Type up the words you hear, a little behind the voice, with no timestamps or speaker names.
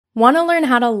Want to learn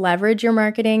how to leverage your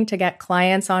marketing to get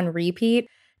clients on repeat?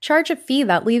 Charge a fee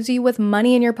that leaves you with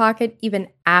money in your pocket even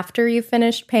after you've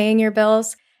finished paying your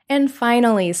bills? And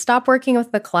finally, stop working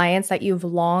with the clients that you've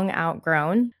long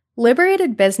outgrown?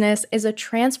 Liberated Business is a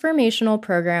transformational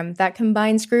program that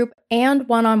combines group and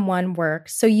one-on-one work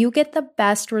so you get the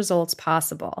best results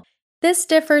possible. This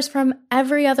differs from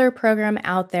every other program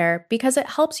out there because it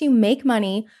helps you make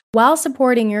money while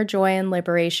supporting your joy and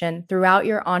liberation throughout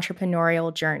your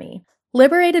entrepreneurial journey.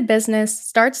 Liberated Business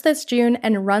starts this June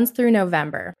and runs through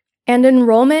November, and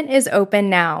enrollment is open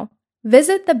now.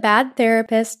 Visit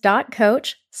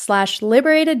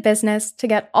thebadtherapist.coach/liberatedbusiness to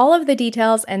get all of the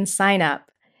details and sign up.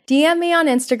 DM me on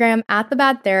Instagram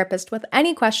 @thebadtherapist with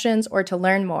any questions or to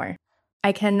learn more.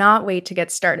 I cannot wait to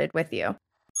get started with you.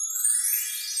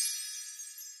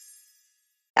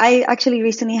 I actually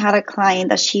recently had a client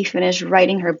that she finished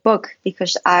writing her book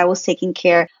because I was taking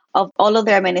care of all of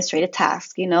their administrative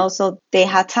tasks, so they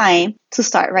had time to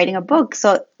start writing a book.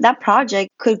 So that project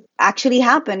could actually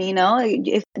happen,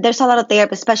 if there's a lot of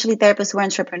therapists, especially therapists who are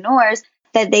entrepreneurs,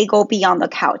 that they go beyond the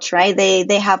couch, right?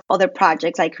 They have other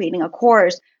projects like creating a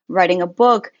course, writing a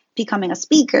book, becoming a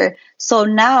speaker. So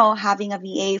now having a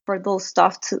VA for those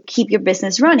stuff to keep your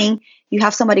business running, you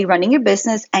have somebody running your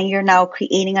business and you're now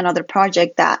creating another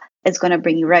project that is going to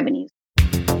bring you revenue.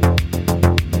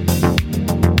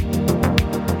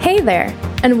 Hey there,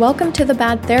 and welcome to The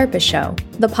Bad Therapist Show,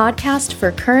 the podcast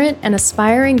for current and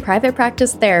aspiring private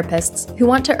practice therapists who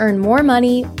want to earn more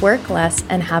money, work less,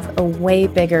 and have a way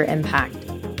bigger impact.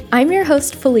 I'm your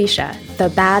host, Felicia, the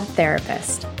Bad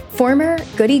Therapist, former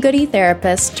goody-goody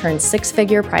therapist turned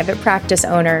six-figure private practice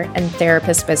owner and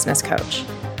therapist business coach.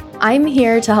 I'm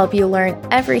here to help you learn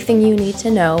everything you need to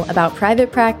know about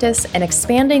private practice and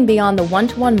expanding beyond the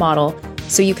one-to-one model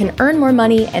so you can earn more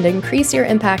money and increase your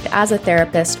impact as a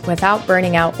therapist without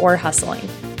burning out or hustling.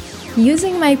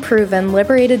 Using my proven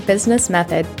liberated business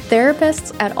method,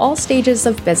 therapists at all stages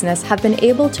of business have been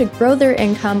able to grow their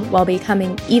income while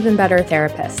becoming even better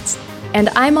therapists. And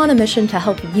I'm on a mission to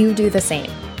help you do the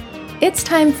same. It's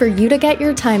time for you to get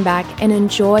your time back and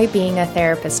enjoy being a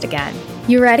therapist again.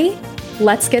 You ready?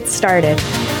 Let's get started.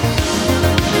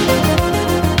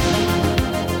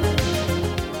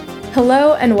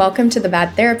 Hello and welcome to The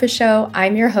Bad Therapist Show.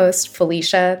 I'm your host,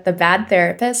 Felicia, the Bad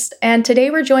Therapist, and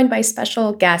today we're joined by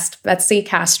special guest, Betsy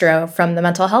Castro from the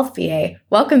Mental Health VA.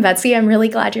 Welcome, Betsy. I'm really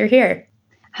glad you're here.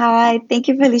 Hi, thank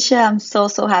you, Felicia. I'm so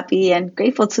happy and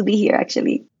grateful to be here,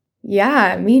 actually.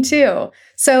 Yeah, me too.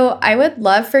 So I would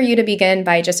love for you to begin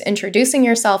by just introducing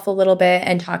yourself a little bit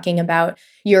and talking about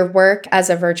your work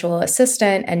as a virtual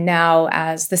assistant and now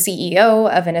as the CEO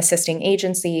of an assisting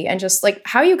agency and just like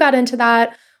how you got into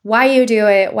that, why you do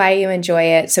it, why you enjoy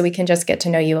it, so we can just get to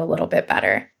know you a little bit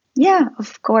better. Yeah,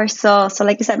 of course. So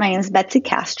like you said, my name is Betsy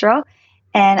Castro,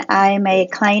 and I'm a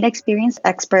client experience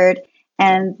expert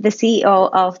and the CEO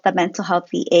of the Mental Health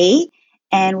VA.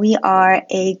 And we are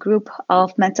a group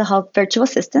of mental health virtual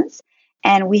assistants,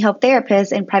 and we help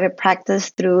therapists in private practice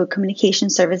through communication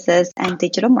services and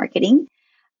digital marketing.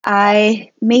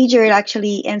 I majored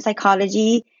actually in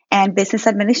psychology and business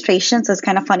administration, so it's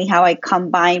kind of funny how I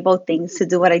combine both things to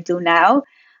do what I do now.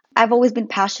 I've always been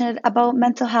passionate about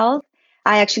mental health.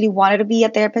 I actually wanted to be a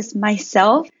therapist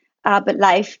myself, but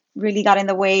life really got in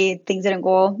the way. Things didn't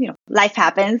go, life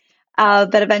happens.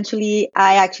 But eventually,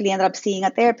 I actually ended up seeing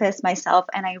a therapist myself,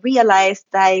 and I realized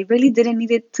that I really didn't need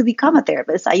it to become a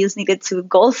therapist. I just needed to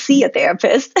go see a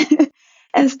therapist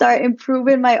and start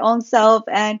improving my own self.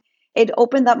 And it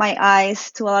opened up my eyes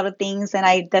to a lot of things, and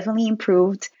I definitely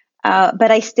improved.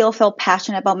 But I still felt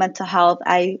passionate about mental health.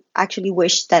 I actually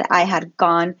wish that I had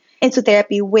gone into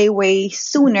therapy way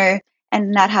sooner and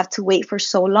not have to wait for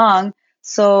so long.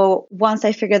 So once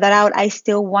I figured that out, I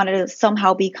still wanted to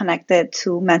somehow be connected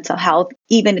to mental health,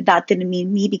 even if that didn't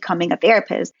mean me becoming a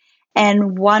therapist.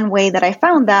 And one way that I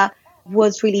found that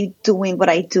was really doing what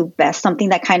I do best, something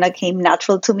that kind of came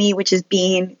natural to me, which is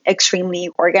being extremely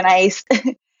organized.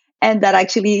 And that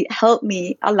actually helped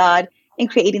me a lot in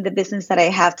creating the business that I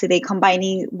have today,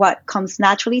 combining what comes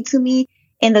naturally to me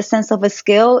in the sense of a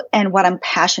skill and what I'm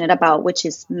passionate about, which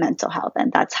is mental health.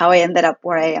 And that's how I ended up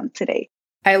where I am today.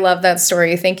 I love that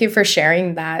story. Thank you for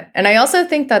sharing that. And I also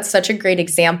think that's such a great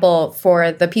example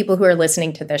for the people who are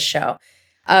listening to this show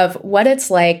of what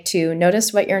it's like to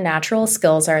notice what your natural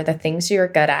skills are, the things you're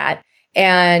good at,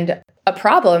 and a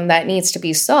problem that needs to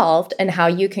be solved and how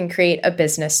you can create a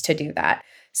business to do that.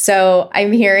 So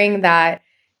I'm hearing that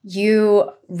you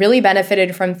really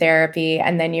benefited from therapy,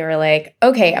 and then you were like,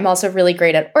 okay, I'm also really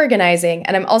great at organizing.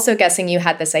 And I'm also guessing you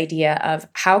had this idea of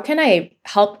how can I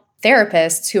help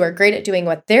therapists who are great at doing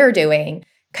what they're doing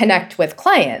connect with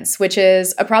clients, which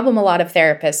is a problem a lot of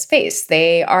therapists face.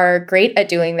 They are great at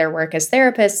doing their work as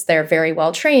therapists. They're very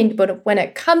well trained, but when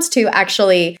it comes to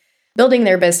actually building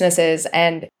their businesses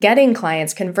and getting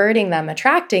clients, converting them,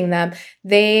 attracting them,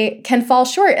 they can fall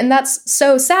short. And that's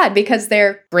so sad because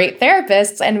they're great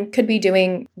therapists and could be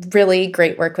doing really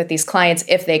great work with these clients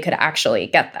if they could actually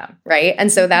get them, right? And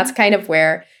so that's kind of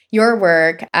where your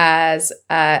work as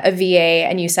a VA,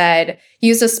 and you said,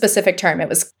 use a specific term. It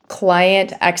was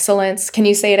client excellence. Can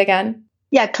you say it again?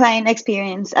 Yeah, client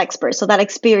experience expert. So that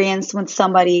experience when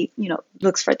somebody,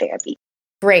 looks for therapy.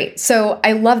 Great. So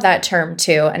I love that term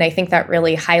too. And I think that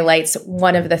really highlights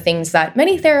one of the things that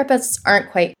many therapists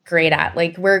aren't quite great at.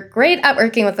 Like, we're great at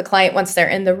working with the client once they're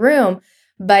in the room,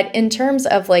 but in terms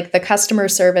of like the customer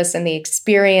service and the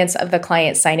experience of the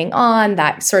client signing on,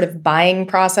 that sort of buying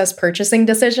process, purchasing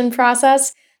decision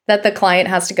process that the client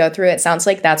has to go through, it sounds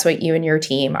like that's what you and your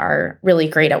team are really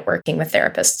great at working with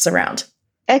therapists around.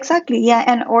 Exactly. Yeah.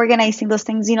 And organizing those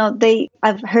things,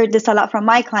 I've heard this a lot from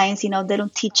my clients, they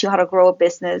don't teach you how to grow a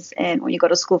business. And when you go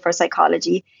to school for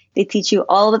psychology, they teach you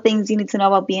all the things you need to know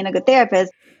about being a good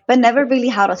therapist, but never really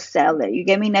how to sell it. You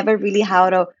get me? Never really how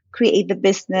to create the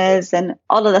business and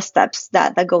all of the steps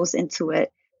that goes into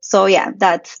it. So yeah,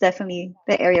 that's definitely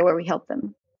the area where we help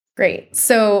them. Great.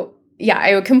 So yeah,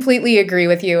 I would completely agree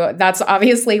with you. That's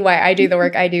obviously why I do the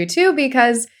work I do too,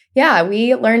 because yeah,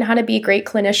 we learn how to be great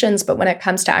clinicians, but when it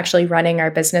comes to actually running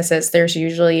our businesses, there's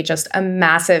usually just a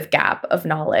massive gap of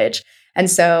knowledge.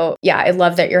 And so, yeah, I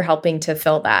love that you're helping to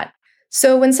fill that.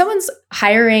 So when someone's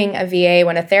hiring a VA,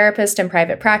 when a therapist in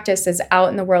private practice is out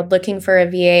in the world looking for a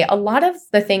VA, a lot of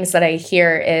the things that I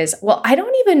hear is, well, I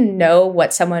don't even know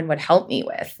what someone would help me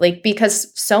with. Like,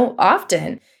 because so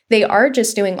often they are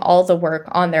just doing all the work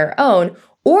on their own,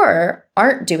 or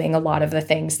aren't doing a lot of the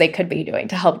things they could be doing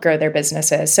to help grow their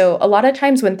businesses. So a lot of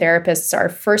times when therapists are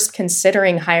first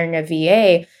considering hiring a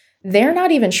VA, they're not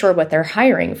even sure what they're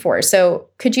hiring for. So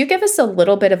could you give us a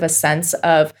little bit of a sense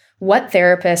of what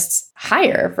therapists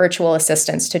hire virtual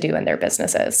assistants to do in their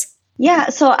businesses? Yeah,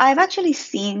 so I've actually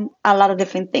seen a lot of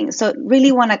different things. So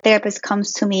really when a therapist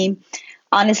comes to me,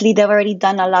 honestly, they've already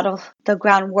done a lot of the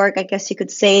groundwork, I guess you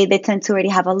could say. They tend to already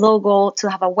have a logo,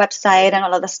 to have a website and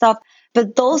all of the stuff.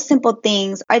 But those simple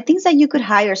things are things that you could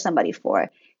hire somebody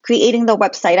for. Creating the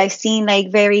website. I've seen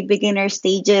like very beginner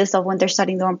stages of when they're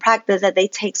starting their own practice that they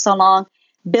take so long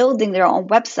building their own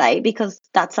website because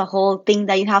that's a whole thing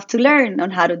that you have to learn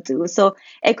on how to do. So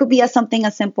it could be something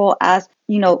as simple as,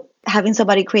 having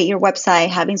somebody create your website,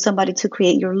 having somebody to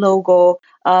create your logo,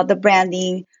 the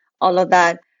branding, all of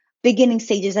that. Beginning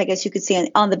stages, I guess you could say,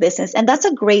 on the business. And that's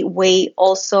a great way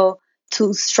also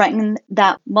to strengthen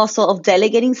that muscle of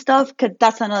delegating stuff, because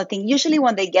that's another thing. Usually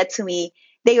when they get to me,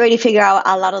 they already figure out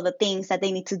a lot of the things that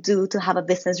they need to do to have a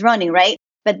business running, right?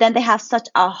 But then they have such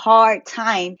a hard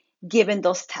time giving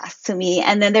those tasks to me.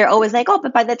 And then they're always like, oh,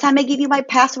 but by the time I give you my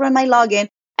password and my login,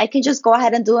 I can just go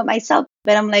ahead and do it myself.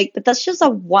 But I'm like, but that's just a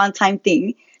one-time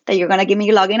thing that you're going to give me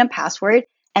your login and password,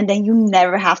 and then you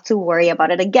never have to worry about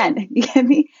it again. You get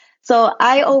me? So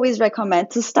I always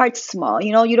recommend to start small.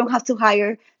 You don't have to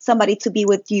hire somebody to be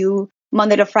with you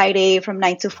Monday to Friday from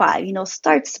 9 to 5.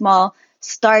 Start small,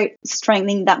 start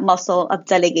strengthening that muscle of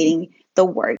delegating the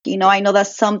work. I know that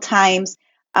sometimes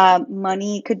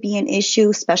money could be an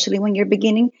issue, especially when you're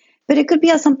beginning, but it could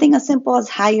be something as simple as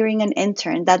hiring an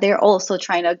intern that they're also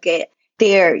trying to get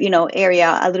their,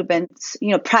 area a little bit,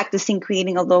 practicing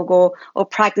creating a logo or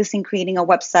practicing creating a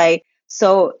website.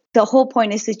 So the whole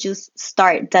point is to just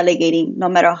start delegating, no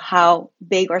matter how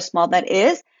big or small that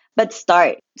is, but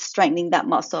start strengthening that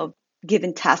muscle of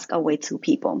giving tasks away to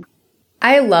people.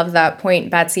 I love that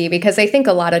point, Betsy, because I think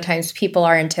a lot of times people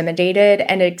are intimidated,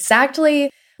 and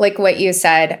exactly like what you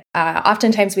said,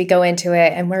 oftentimes we go into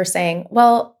it and we're saying,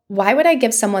 well, why would I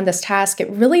give someone this task? It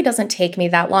really doesn't take me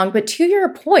that long. But to your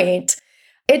point,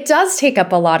 it does take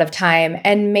up a lot of time,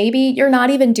 and maybe you're not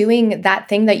even doing that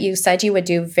thing that you said you would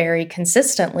do very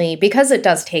consistently because it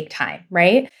does take time,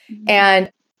 right? Mm-hmm.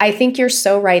 And I think you're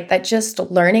so right that just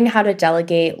learning how to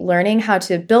delegate, learning how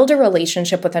to build a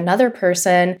relationship with another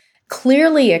person,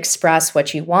 clearly express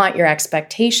what you want, your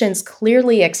expectations,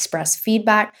 clearly express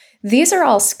feedback. These are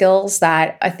all skills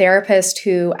that a therapist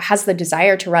who has the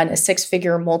desire to run a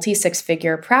six-figure,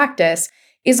 multi-six-figure practice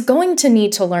is going to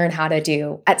need to learn how to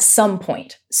do at some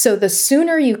point. So the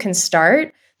sooner you can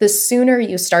start, the sooner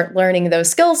you start learning those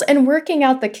skills and working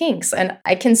out the kinks. And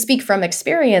I can speak from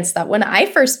experience that when I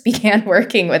first began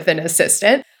working with an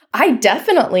assistant, I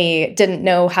definitely didn't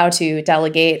know how to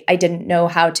delegate. I didn't know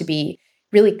how to be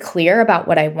really clear about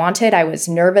what I wanted. I was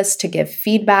nervous to give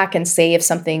feedback and say if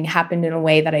something happened in a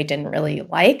way that I didn't really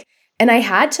like. And I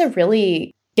had to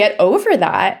really get over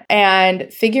that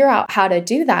and figure out how to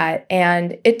do that.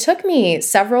 And it took me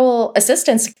several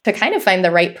assistants to kind of find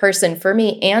the right person for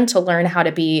me and to learn how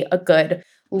to be a good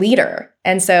leader.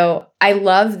 And so I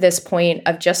love this point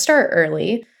of just start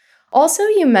early. Also,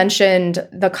 you mentioned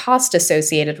the cost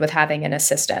associated with having an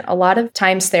assistant. A lot of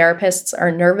times therapists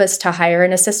are nervous to hire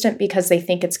an assistant because they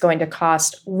think it's going to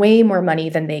cost way more money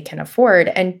than they can afford.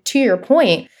 And to your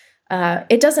point,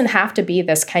 it doesn't have to be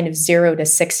this kind of 0 to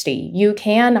 60. You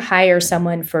can hire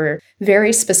someone for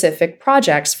very specific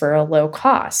projects for a low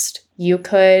cost. You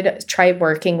could try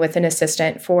working with an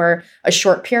assistant for a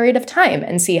short period of time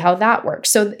and see how that works.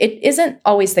 So it isn't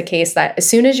always the case that as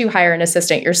soon as you hire an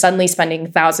assistant, you're suddenly spending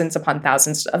thousands upon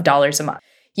thousands of dollars a month.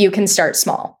 You can start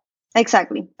small.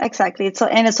 Exactly.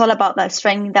 It's all about that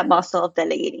strengthening that muscle of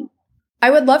delegating. I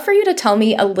would love for you to tell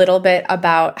me a little bit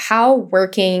about how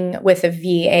working with a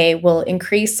VA will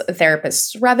increase a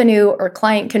therapist's revenue or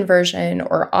client conversion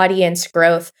or audience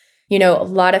growth. A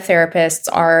lot of therapists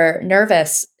are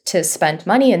nervous to spend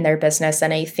money in their business.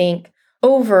 And I think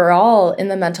overall in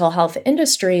the mental health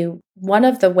industry, one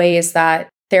of the ways that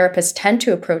therapists tend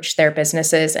to approach their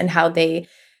businesses and how they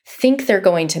think they're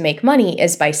going to make money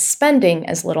is by spending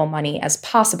as little money as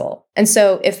possible. And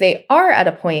so if they are at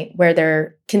a point where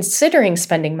they're considering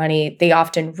spending money, they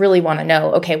often really want to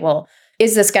know, okay, well,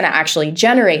 is this going to actually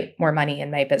generate more money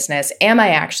in my business? Am I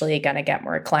actually going to get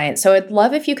more clients? So I'd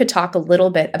love if you could talk a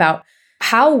little bit about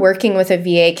how working with a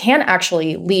VA can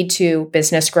actually lead to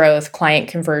business growth, client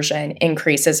conversion,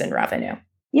 increases in revenue.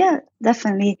 Yeah,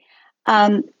 definitely.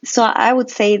 So I would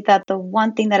say that the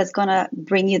one thing that is going to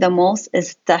bring you the most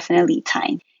is definitely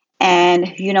time.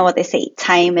 And you know what they say,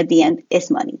 time at the end is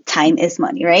money. Time is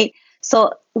money, right?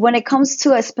 So when it comes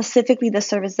to specifically the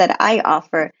service that I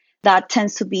offer, that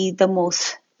tends to be the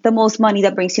most money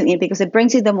that brings you in because it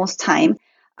brings you the most time.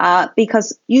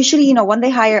 Because usually, when they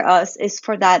hire us is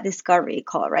for that discovery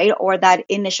call, right? Or that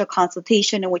initial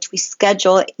consultation in which we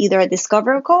schedule either a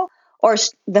discovery call or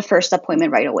the first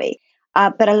appointment right away.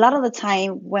 But a lot of the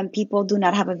time when people do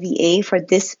not have a VA for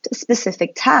this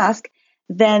specific task,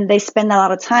 then they spend a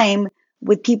lot of time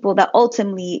with people that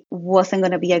ultimately wasn't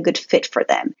going to be a good fit for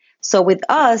them. So with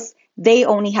us, they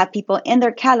only have people in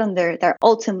their calendar that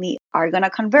ultimately are going to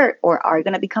convert or are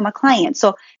going to become a client.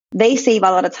 So they save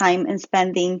a lot of time in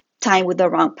spending time with the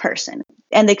wrong person.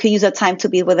 And they could use that time to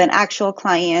be with an actual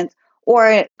client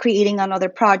or creating another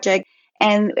project.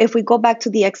 And if we go back to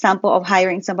the example of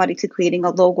hiring somebody to creating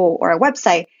a logo or a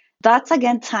website, that's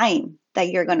again time that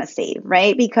you're going to save,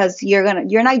 right? Because you're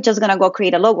not just going to go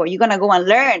create a logo. You're going to go and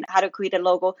learn how to create a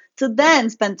logo to then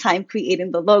spend time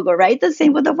creating the logo, right? The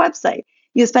same with the website.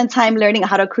 You spend time learning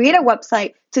how to create a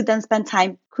website to then spend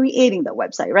time creating the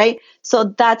website, right? So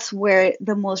that's where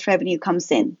the most revenue comes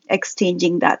in,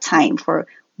 exchanging that time for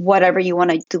whatever you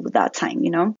want to do with that time,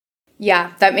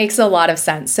 Yeah, that makes a lot of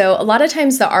sense. So a lot of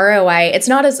times the ROI, it's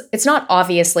not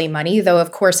obviously money, though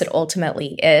of course it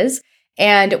ultimately is.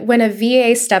 And when a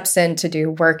VA steps in to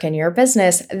do work in your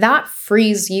business, that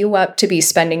frees you up to be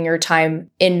spending your time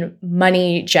in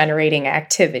money generating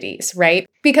activities, right?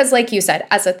 Because like you said,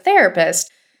 as a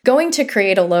therapist, going to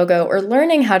create a logo or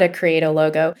learning how to create a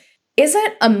logo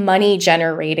isn't a money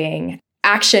generating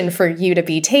action for you to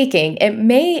be taking. It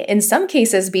may, in some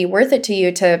cases, be worth it to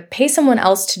you to pay someone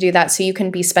else to do that so you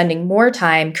can be spending more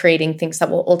time creating things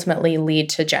that will ultimately lead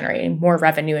to generating more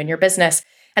revenue in your business.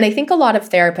 And I think a lot of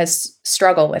therapists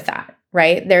struggle with that,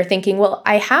 right? They're thinking, well,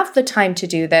 I have the time to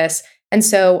do this, and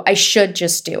so I should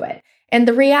just do it. And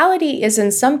the reality is,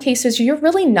 in some cases, you're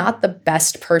really not the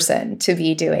best person to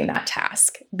be doing that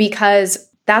task because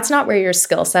that's not where your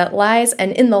skill set lies.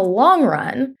 And in the long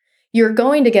run, you're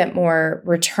going to get more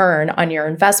return on your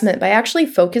investment by actually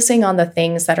focusing on the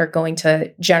things that are going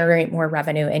to generate more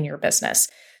revenue in your business.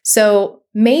 So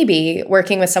maybe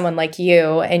working with someone like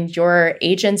you and your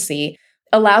agency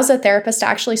allows a therapist to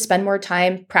actually spend more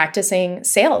time practicing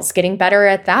sales, getting better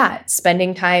at that,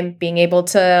 spending time being able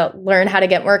to learn how to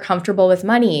get more comfortable with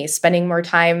money, spending more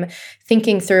time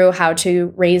thinking through how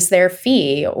to raise their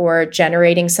fee or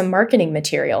generating some marketing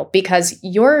material because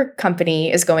your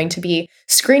company is going to be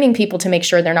screening people to make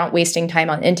sure they're not wasting time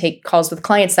on intake calls with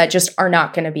clients that just are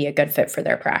not going to be a good fit for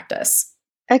their practice.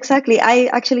 Exactly. I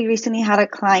actually recently had a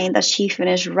client that she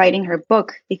finished writing her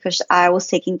book because I was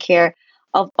taking care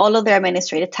of all of their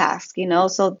administrative tasks,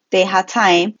 so they had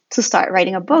time to start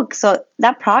writing a book. So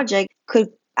that project could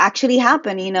actually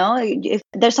happen, if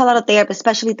there's a lot of therapists,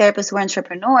 especially therapists who are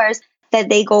entrepreneurs, that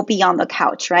they go beyond the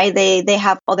couch, right? They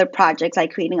have other projects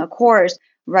like creating a course,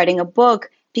 writing a book,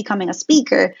 becoming a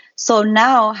speaker. So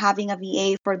now having a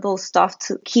VA for those stuff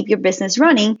to keep your business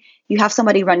running, you have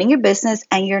somebody running your business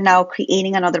and you're now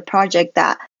creating another project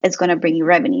that is going to bring you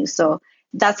revenue. So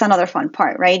that's another fun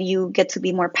part, right? You get to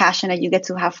be more passionate. You get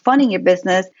to have fun in your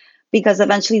business because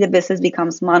eventually the business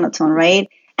becomes monotone, right?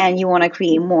 And you want to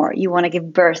create more. You want to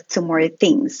give birth to more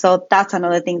things. So that's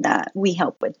another thing that we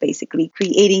help with, basically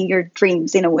creating your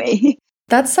dreams in a way.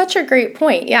 That's such a great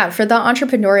point. Yeah, for the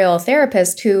entrepreneurial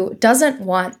therapist who doesn't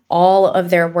want all of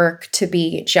their work to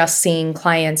be just seeing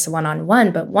clients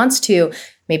one-on-one, but wants to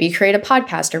maybe create a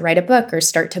podcast or write a book or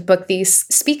start to book these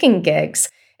speaking gigs.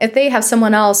 If they have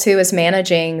someone else who is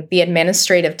managing the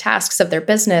administrative tasks of their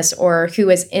business or who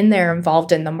is in there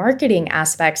involved in the marketing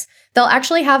aspects, they'll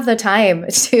actually have the time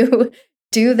to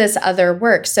do this other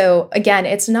work. So again,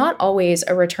 it's not always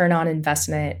a return on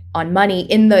investment on money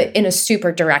in a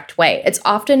super direct way. It's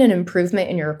often an improvement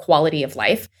in your quality of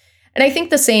life. And I think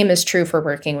the same is true for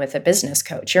working with a business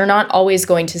coach. You're not always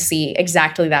going to see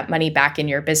exactly that money back in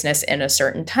your business in a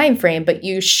certain time frame, but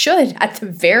you should, at the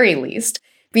very least,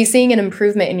 be seeing an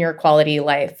improvement in your quality of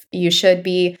life. You should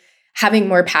be having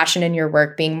more passion in your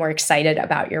work, being more excited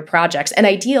about your projects, and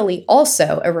ideally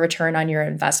also a return on your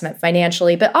investment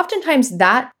financially. But oftentimes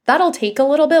that'll take a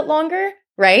little bit longer,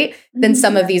 right, than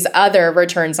some of these other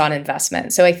returns on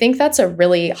investment. So I think that's a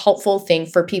really helpful thing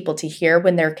for people to hear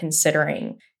when they're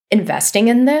considering investing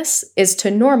in this, is to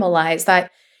normalize that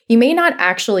you may not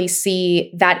actually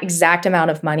see that exact amount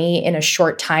of money in a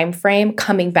short time frame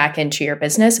coming back into your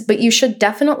business, but you should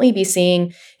definitely be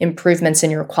seeing improvements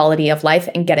in your quality of life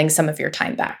and getting some of your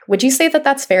time back. Would you say that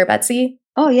that's fair, Betsy?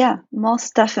 Oh yeah,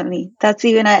 most definitely. That's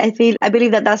even, I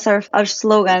believe that that's our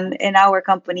slogan in our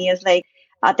company is like,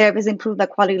 therapists improve the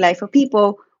quality of life of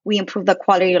people. We improve the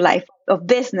quality of life of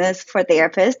business for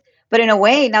therapists. But in a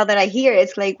way, now that I hear it,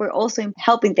 it's like we're also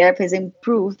helping therapists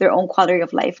improve their own quality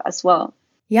of life as well.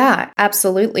 Yeah,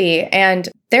 absolutely. And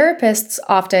therapists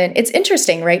often, it's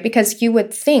interesting, right? Because you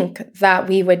would think that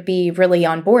we would be really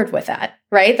on board with that,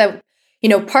 right? That,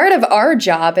 part of our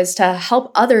job is to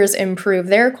help others improve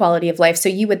their quality of life. So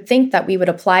you would think that we would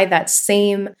apply that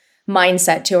same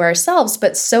mindset to ourselves,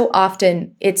 but so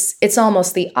often it's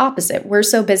almost the opposite. We're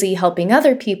so busy helping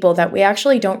other people that we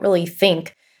actually don't really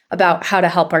think about how to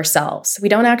help ourselves. We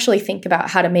don't actually think about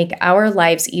how to make our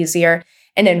lives easier.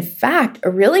 And in fact, a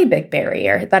really big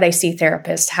barrier that I see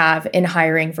therapists have in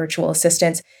hiring virtual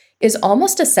assistants is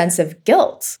almost a sense of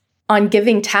guilt on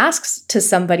giving tasks to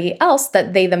somebody else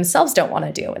that they themselves don't want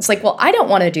to do. It's like, well, I don't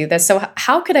want to do this. So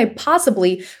how could I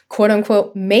possibly, quote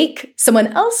unquote, make someone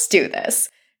else do this,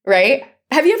 right?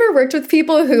 Have you ever worked with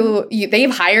people who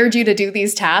they've hired you to do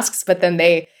these tasks, but then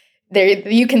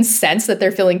you can sense that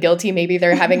they're feeling guilty. Maybe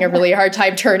they're having a really hard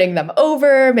time turning them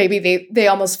over. Maybe they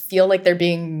almost feel like they're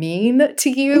being mean to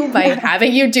you by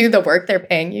having you do the work they're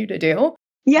paying you to do.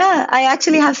 Yeah, I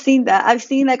actually have seen that. I've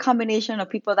seen that combination of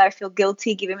people that feel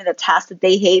guilty giving me the tasks that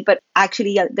they hate, but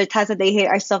actually the tasks that they hate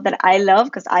are stuff that I love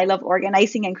because I love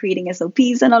organizing and creating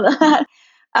SOPs and all of that.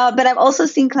 But I've also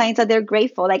seen clients that they're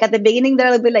grateful. Like at the beginning, they're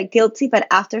a little bit like guilty, but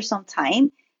after some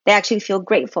time, they actually feel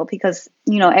grateful because,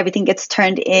 everything gets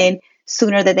turned in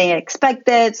sooner than they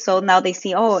expected. So now they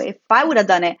see, oh, if I would have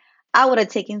done it, I would have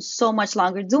taken so much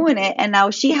longer doing it. And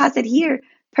now she has it here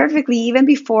perfectly, even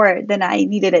before than I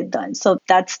needed it done. So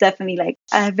that's definitely like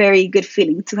a very good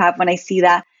feeling to have when I see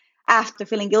that after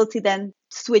feeling guilty, then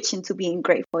switch into being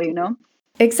grateful,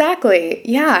 Exactly.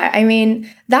 Yeah. I mean,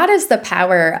 that is the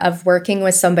power of working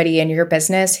with somebody in your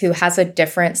business who has a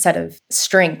different set of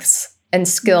strengths and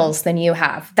skills than you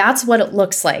have. That's what it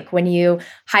looks like when you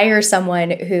hire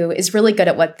someone who is really good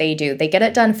at what they do. They get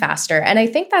it done faster. And I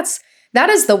think that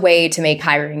is the way to make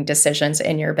hiring decisions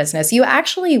in your business. You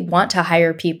actually want to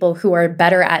hire people who are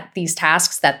better at these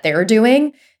tasks that they're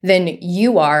doing than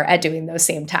you are at doing those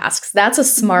same tasks. That's a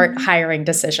smart hiring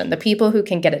decision. The people who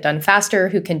can get it done faster,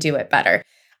 who can do it better.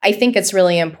 I think it's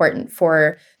really important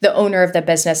for the owner of the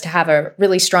business to have a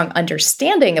really strong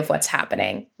understanding of what's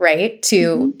happening, right?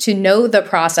 To know the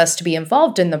process, to be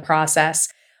involved in the process.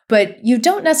 But you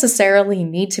don't necessarily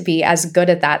need to be as good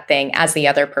at that thing as the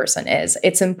other person is.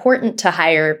 It's important to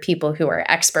hire people who are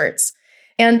experts.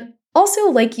 And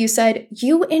also, like you said,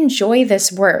 you enjoy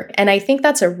this work. And I think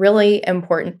that's a really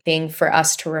important thing for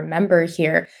us to remember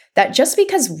here, that just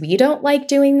because we don't like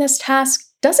doing this task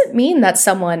doesn't mean that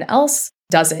someone else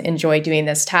doesn't enjoy doing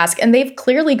this task. And they've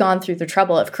clearly gone through the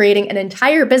trouble of creating an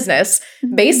entire business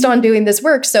based on doing this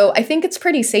work. So I think it's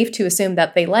pretty safe to assume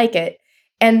that they like it.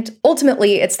 And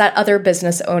ultimately, it's that other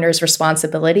business owner's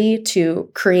responsibility to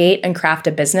create and craft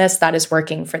a business that is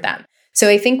working for them. So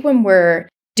I think when we're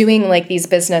doing like these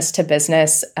business to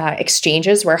business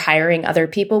exchanges, we're hiring other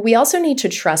people, we also need to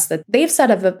trust that they've set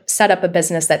up a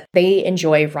business that they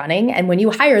enjoy running. And when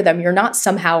you hire them, you're not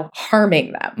somehow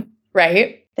harming them,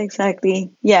 right?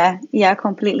 Exactly. Yeah. Yeah.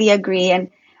 Completely agree. And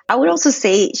I would also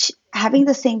say having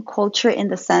the same culture in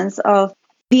the sense of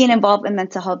being involved in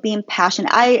mental health, being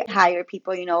passionate. I hire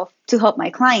people, to help my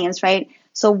clients, right?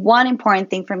 So one important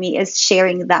thing for me is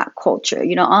sharing that culture,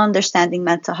 understanding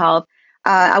mental health.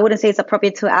 I wouldn't say it's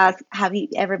appropriate to ask, have you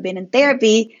ever been in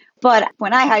therapy? But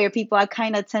when I hire people, I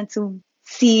kind of tend to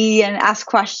see and ask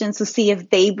questions to see if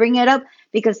they bring it up.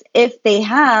 Because if they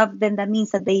have, then that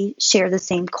means that they share the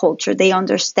same culture. They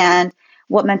understand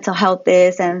what mental health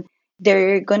is, and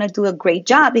they're going to do a great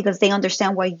job because they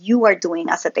understand what you are doing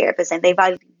as a therapist and they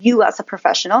value you as a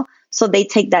professional. So they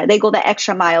go the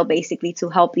extra mile basically to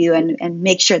help you and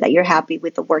make sure that you're happy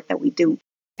with the work that we do.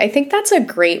 I think that's a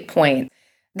great point.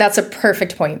 That's a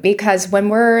perfect point, because when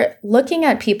we're looking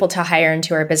at people to hire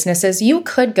into our businesses, you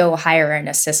could go hire an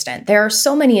assistant. There are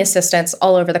so many assistants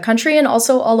all over the country and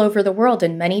also all over the world.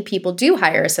 And many people do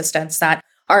hire assistants that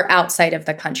are outside of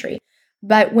the country.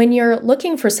 But when you're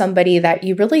looking for somebody that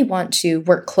you really want to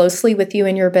work closely with you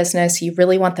in your business, you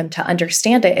really want them to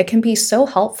understand it, it can be so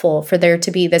helpful for there to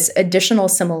be this additional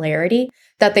similarity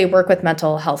that they work with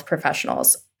mental health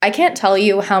professionals. I can't tell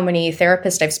you how many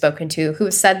therapists I've spoken to who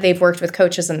have said they've worked with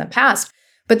coaches in the past,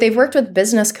 but they've worked with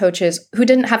business coaches who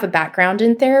didn't have a background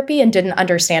in therapy and didn't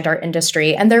understand our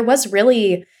industry. And there was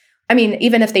really,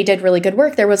 even if they did really good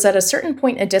work, there was at a certain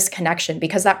point a disconnection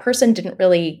because that person didn't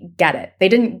really get it. They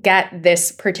didn't get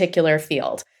this particular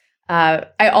field.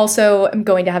 I also am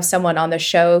going to have someone on the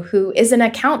show who is an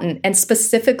accountant and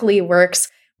specifically works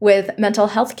with mental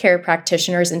health care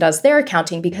practitioners and does their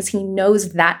accounting because he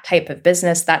knows that type of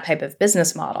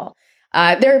business model.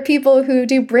 There are people who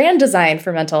do brand design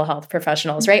for mental health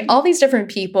professionals, right? All these different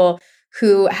people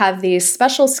who have these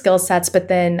special skill sets, but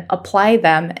then apply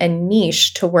them and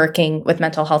niche to working with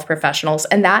mental health professionals.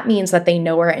 And that means that they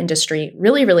know our industry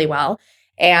really, really well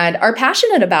and are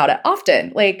passionate about it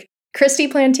often. Like Christy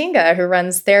Plantinga, who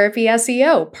runs Therapy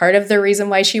SEO, part of the reason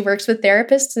why she works with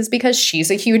therapists is because she's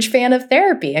a huge fan of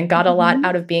therapy and got a lot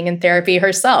out of being in therapy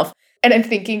herself. And I'm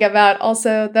thinking about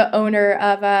also the owner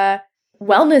of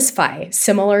WellnessFi,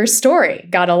 similar story,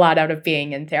 got a lot out of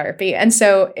being in therapy. And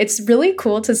so it's really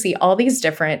cool to see all these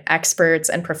different experts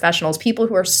and professionals, people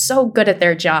who are so good at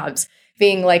their jobs,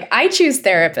 being like, I choose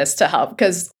therapists to help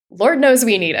because Lord knows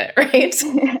we need it, right?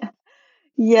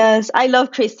 Yes, I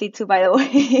love Christy too, by the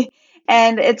way.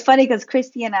 And it's funny because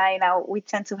Christy and I now we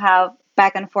tend to have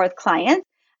back and forth clients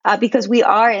because we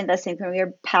are in the same thing. We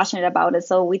are passionate about it.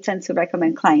 So we tend to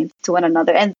recommend clients to one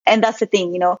another. And that's the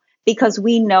thing, because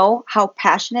we know how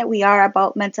passionate we are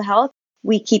about mental health,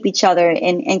 we keep each other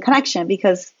in connection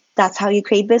because that's how you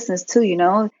create business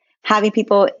too, having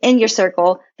people in your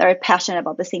circle that are passionate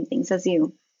about the same things as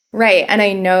you. Right. And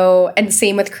I know, and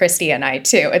same with Christy and I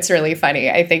too. It's really funny.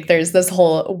 I think there's this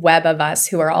whole web of us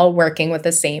who are all working with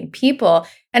the same people.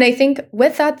 And I think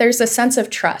with that, there's a sense of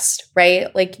trust, right?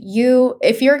 Like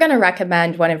if you're going to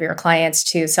recommend one of your clients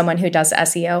to someone who does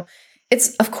SEO,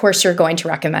 it's of course you're going to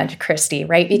recommend Christy,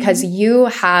 right? Because you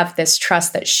have this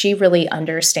trust that she really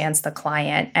understands the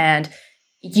client and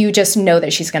you just know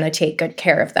that she's going to take good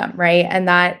care of them, right? And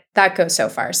that goes so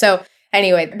far. So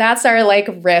anyway, that's our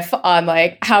riff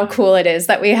on how cool it is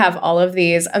that we have all of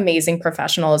these amazing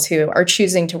professionals who are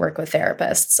choosing to work with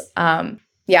therapists.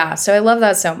 So I love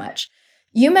that so much.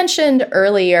 You mentioned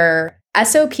earlier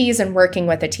SOPs and working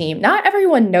with a team. Not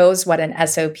everyone knows what an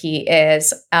SOP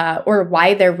is or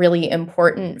why they're really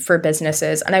important for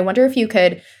businesses. And I wonder if you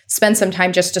could spend some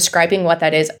time just describing what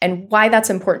that is and why that's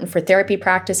important for therapy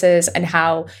practices and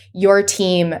how your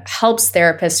team helps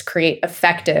therapists create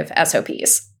effective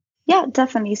SOPs. Yeah,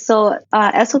 definitely. So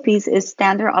SOPs is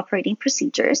standard operating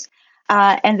procedures.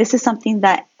 And this is something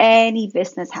that any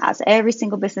business has. Every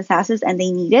single business has this and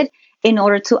they need it in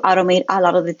order to automate a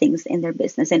lot of the things in their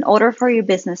business. In order for your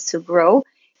business to grow,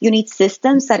 you need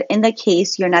systems that in the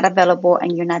case you're not available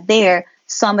and you're not there,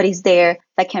 somebody's there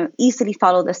that can easily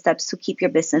follow the steps to keep your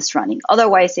business running.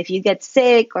 Otherwise, if you get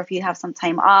sick or if you have some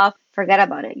time off, forget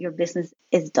about it. Your business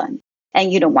is done.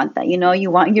 And you don't want that.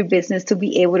 You want your business to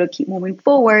be able to keep moving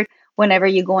forward whenever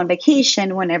you go on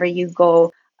vacation, whenever you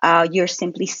go, you're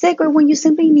simply sick, or when you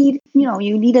simply need,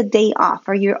 you need a day off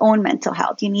for your own mental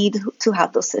health. You need to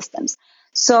have those systems.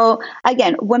 So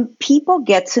again, when people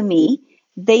get to me,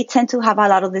 they tend to have a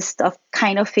lot of this stuff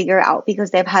kind of figured out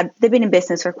because they've been in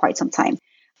business for quite some time.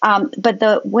 But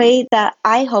the way that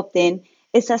I help them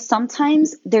is that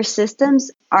sometimes their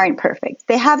systems aren't perfect.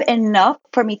 They have enough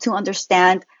for me to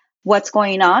understand what's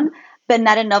going on, but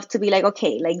not enough to be like,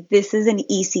 okay, like this is an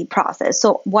easy process.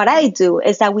 So what I do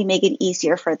is that we make it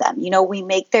easier for them. We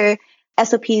make their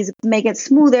SOPs, make it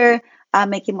smoother,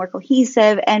 make it more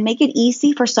cohesive, and make it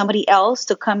easy for somebody else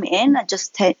to come in and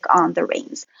just take on the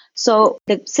reins. So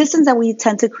the systems that we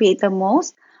tend to create the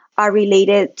most are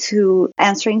related to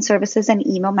answering services and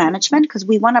email management, because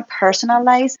we want to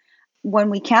personalize when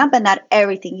we can, but not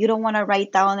everything. You don't want to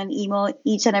write down an email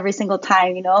each and every single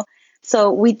time,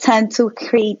 So we tend to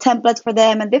create templates for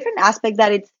them and different aspects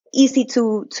that it's easy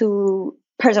to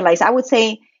personalize. I would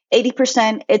say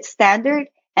 80% it's standard,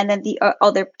 and then the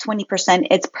other 20%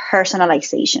 it's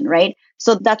personalization, right?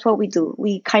 So that's what we do.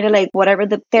 We kind of like whatever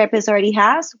the therapist already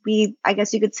has, I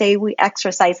guess you could say we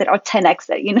exercise it or 10x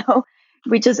it,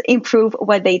 We just improve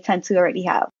what they tend to already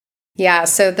have. Yeah,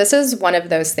 so this is one of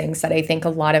those things that I think a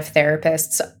lot of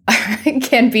therapists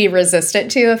can be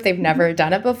resistant to if they've never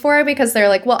done it before, because they're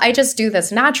like, well, I just do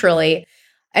this naturally.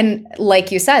 And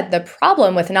like you said, the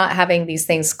problem with not having these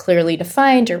things clearly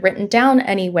defined or written down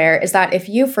anywhere is that if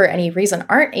you, for any reason,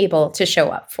 aren't able to show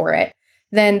up for it,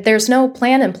 then there's no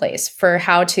plan in place for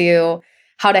how to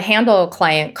handle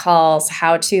client calls,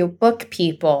 how to book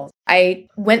people. I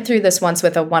went through this once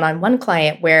with a one-on-one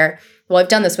client where, well, I've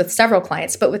done this with several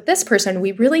clients, but with this person,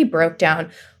 we really broke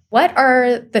down what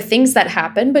are the things that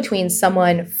happen between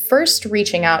someone first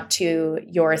reaching out to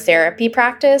your therapy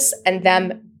practice and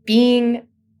them being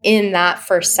in that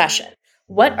first session.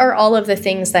 What are all of the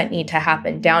things that need to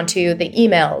happen, down to the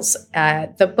emails,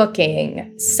 the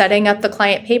booking, setting up the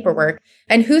client paperwork,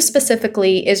 and who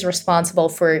specifically is responsible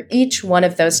for each one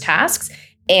of those tasks?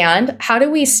 And how do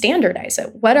we standardize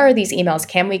it? What are these emails?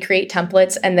 Can we create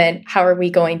templates? And then how are we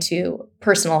going to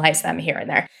personalize them here and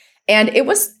there? And it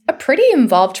was a pretty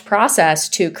involved process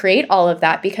to create all of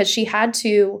that, because she had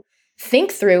to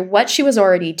think through what she was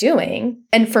already doing.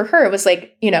 And for her, it was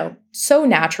like, so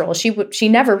natural. She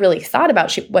never really thought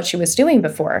about what she was doing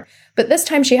before. But this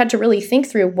time she had to really think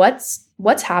through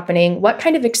what's happening, what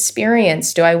kind of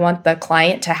experience do I want the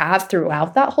client to have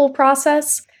throughout that whole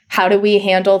process? How do we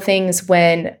handle things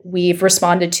when we've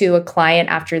responded to a client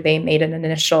after they made an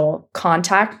initial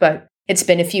contact, but it's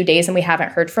been a few days and we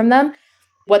haven't heard from them?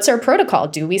 What's our protocol?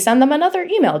 Do we send them another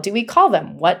email? Do we call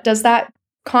them? What does that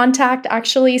contact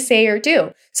actually say or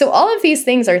do? So all of these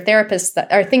things are things that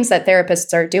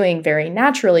therapists are doing very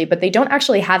naturally, but they don't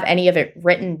actually have any of it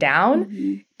written down.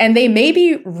 Mm-hmm. And they may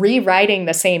be rewriting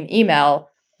the same email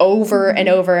over and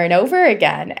over and over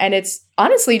again. And it's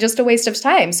honestly just a waste of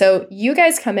time. So you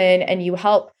guys come in and you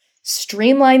help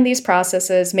streamline these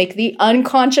processes, make the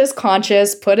unconscious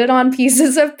conscious, put it on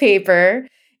pieces of paper,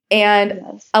 and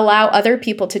allow other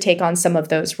people to take on some of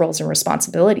those roles and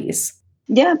responsibilities.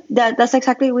 Yeah, that's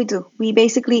exactly what we do. We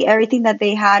basically, everything that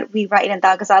they had, we write it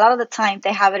down, because a lot of the time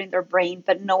they have it in their brain,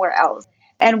 but nowhere else.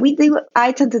 And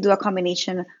I tend to do a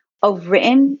combination of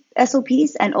written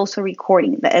SOPs and also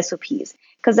recording the SOPs.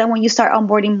 Because then when you start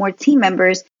onboarding more team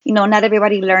members, not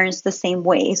everybody learns the same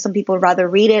way. Some people rather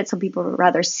read it, some people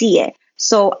rather see it.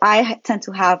 So I tend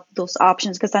to have those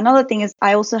options, because another thing is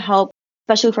I also help,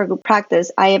 especially for group practice,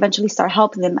 I eventually start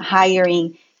helping them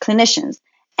hiring clinicians.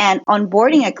 And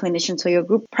onboarding a clinician to your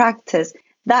group practice,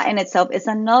 that in itself is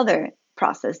another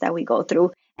process that we go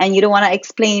through. And you don't want to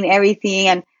explain everything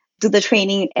and do the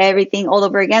training, everything all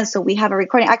over again. So we have a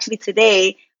recording. Actually,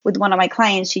 today with one of my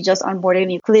clients, she just onboarded a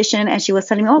new clinician and she was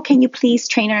telling me, oh, can you please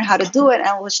train her how to do it? And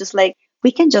I was just like,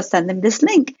 we can just send them this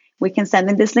link. We can send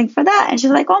them this link for that. And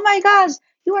she's like, oh my gosh,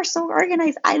 you are so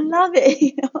organized. I love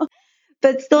it.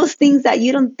 But it's those things that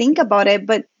you don't think about it,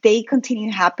 but they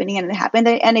continue happening and it happened.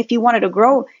 And if you wanted to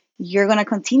grow, you're going to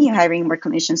continue hiring more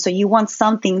clinicians. So you want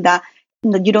something that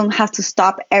you don't have to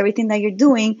stop everything that you're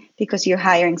doing because you're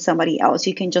hiring somebody else.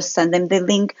 You can just send them the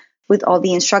link with all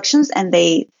the instructions and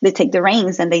they take the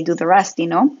reins and they do the rest,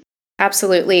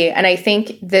 Absolutely. And I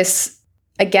think this,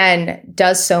 again,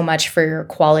 does so much for your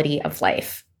quality of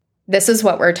life. This is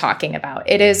what we're talking about.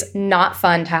 It is not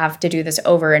fun to have to do this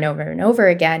over and over and over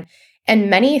again.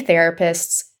 And many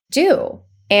therapists do.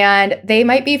 And they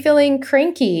might be feeling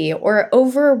cranky or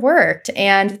overworked.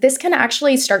 And this can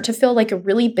actually start to feel like a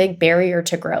really big barrier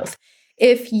to growth.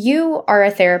 If you are a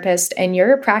therapist and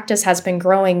your practice has been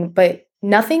growing, but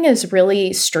nothing is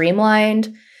really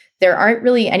streamlined, there aren't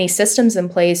really any systems in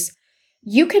place,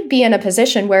 you could be in a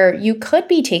position where you could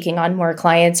be taking on more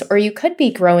clients, or you could be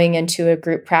growing into a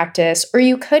group practice, or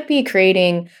you could be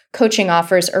creating coaching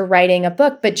offers or writing a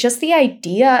book. But just the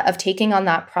idea of taking on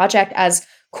that project, as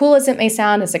cool as it may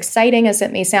sound, as exciting as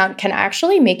it may sound, can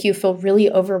actually make you feel really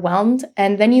overwhelmed.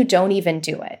 And then you don't even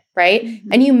do it, right? Mm-hmm.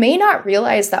 And you may not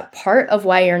realize that part of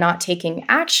why you're not taking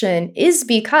action is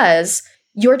because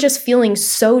you're just feeling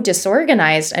so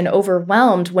disorganized and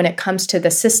overwhelmed when it comes to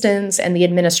the systems and the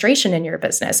administration in your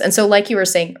business. And so, like you were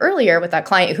saying earlier with that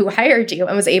client who hired you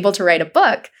and was able to write a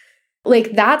book,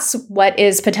 like that's what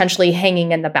is potentially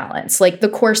hanging in the balance. Like the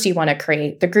course you want to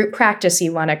create, the group practice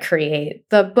you want to create,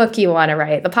 the book you want to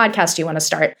write, the podcast you want to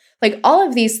start. Like all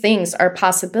of these things are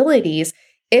possibilities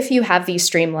if you have these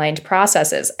streamlined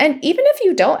processes. And even if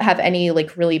you don't have any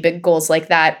like really big goals like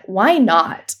that, why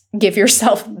not give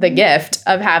yourself the gift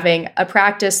of having a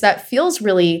practice that feels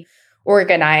really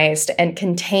organized and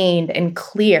contained and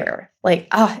clear? Like,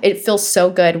 it feels so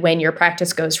good when your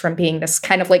practice goes from being this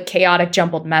kind of like chaotic,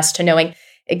 jumbled mess to knowing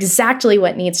exactly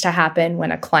what needs to happen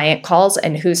when a client calls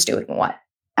and who's doing what.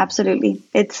 Absolutely.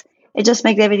 It just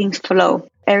makes everything flow.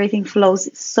 Everything flows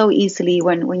so easily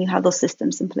when you have those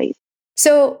systems in place.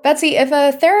 So, Betsy, if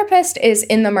a therapist is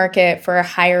in the market for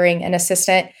hiring an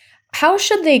assistant, how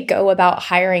should they go about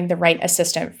hiring the right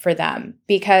assistant for them?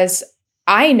 Because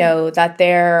I know that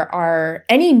there are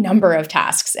any number of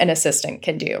tasks an assistant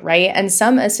can do, right? And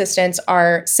some assistants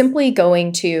are simply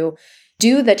going to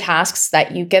do the tasks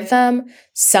that you give them.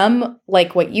 Some,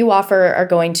 like what you offer, are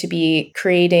going to be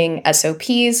creating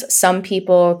SOPs. Some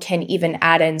people can even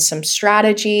add in some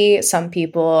strategy. Some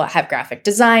people have graphic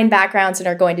design backgrounds and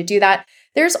are going to do that.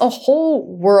 There's a whole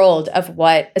world of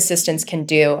what assistants can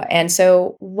do. And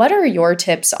so what are your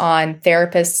tips on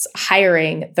therapists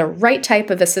hiring the right type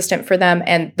of assistant for them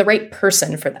and the right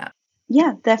person for them?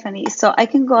 Yeah, definitely. So I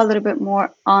can go a little bit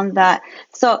more on that.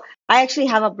 So I actually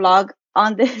have a blog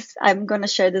on this. I'm going to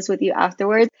share this with you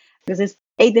afterwards because it's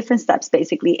 8 different steps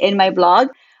basically in my blog.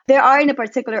 There are in a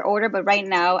particular order, but right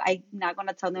now I'm not going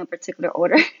to tell them a particular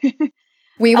order.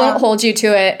 We won't hold you to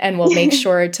it, and we'll make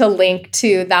sure to link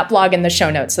to that blog in the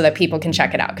show notes so that people can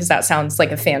check it out, because that sounds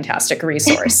like a fantastic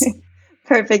resource.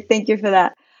 Perfect. Thank you for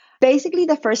that. Basically,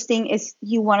 the first thing is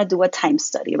you want to do a time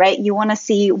study, right? You want to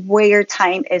see where your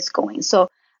time is going. So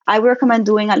I would recommend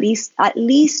doing at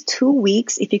least 2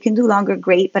 weeks. If you can do longer,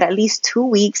 great, but at least 2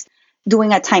 weeks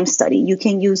doing a time study. You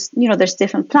can use, there's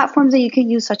different platforms that you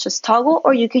can use, such as Toggle,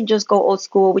 or you can just go old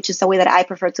school, which is the way that I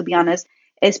prefer, to be honest,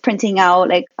 is printing out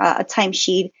like a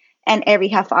timesheet, and every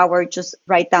half hour just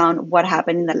write down what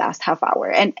happened in the last half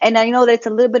hour. And I know that it's a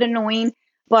little bit annoying,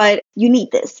 but you need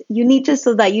this. You need this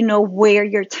so that you know where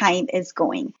your time is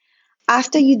going.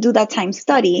 After you do that time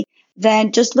study,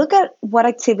 then just look at what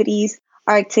activities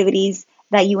are activities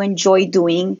that you enjoy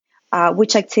doing,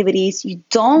 which activities you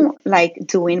don't like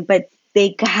doing, but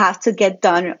they have to get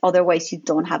done. Otherwise, you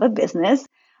don't have a business.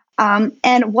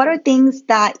 And what are things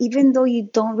that even though you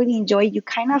don't really enjoy, you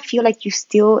kind of feel like it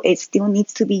still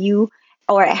needs to be you,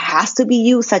 or it has to be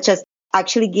you, such as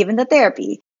actually giving the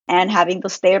therapy and having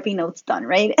those therapy notes done,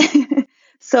 right?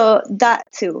 So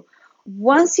that too.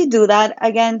 Once you do that,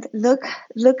 again, look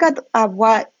at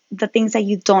what the things that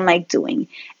you don't like doing.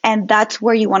 And that's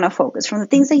where you want to focus. From the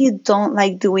things that you don't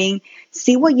like doing,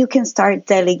 see what you can start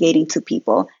delegating to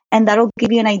people. And that'll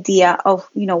give you an idea of,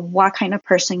 what kind of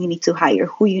person you need to hire,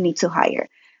 who you need to hire,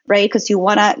 right? Because you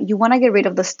wanna get rid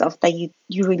of the stuff that you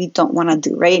really don't want to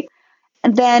do, right?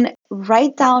 And then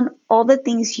write down all the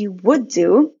things you would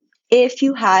do if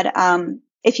you had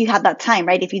that time,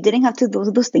 right? If you didn't have to do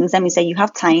those things, that means that you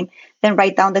have time, then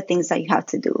write down the things that you have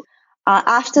to do.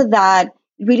 After that,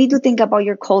 really do think about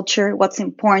your culture, what's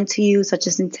important to you, such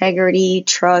as integrity,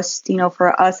 trust.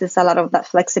 For us, it's a lot of that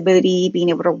flexibility, being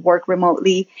able to work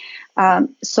remotely.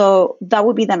 So that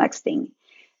would be the next thing.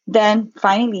 Then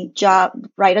finally,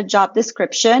 write a job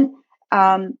description,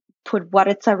 put what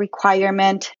it's a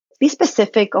requirement, be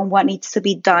specific on what needs to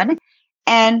be done,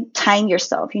 and time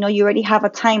yourself. You already have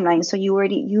a timeline, so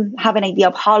you have an idea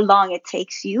of how long it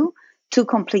takes you to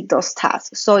complete those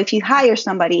tasks. So if you hire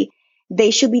somebody,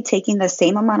 they should be taking the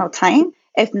same amount of time,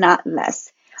 if not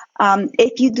less.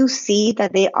 If you do see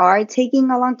that they are taking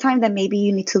a long time, then maybe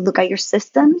you need to look at your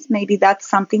systems. Maybe that's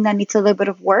something that needs a little bit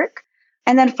of work.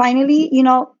 And then finally,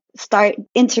 start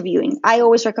interviewing. I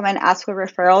always recommend ask for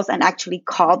referrals and actually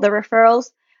call the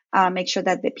referrals. Make sure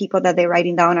that the people that they're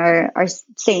writing down are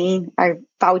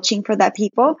vouching for that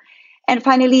people. And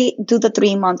finally, do the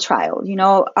 3-month trial.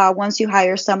 Once you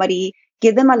hire somebody,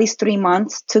 give them at least 3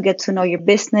 months to get to know your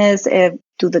business,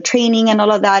 do the training and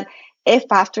all of that. If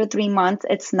after 3 months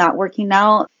it's not working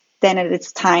out, then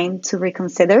it's time to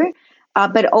reconsider.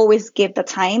 But always give the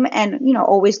time, and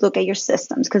always look at your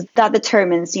systems, because that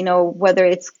determines whether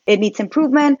it needs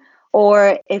improvement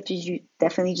or if you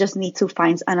definitely just need to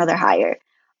find another hire.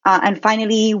 And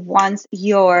finally, once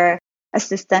your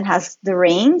assistant has the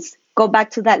reins, go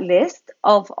back to that list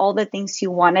of all the things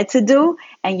you wanted to do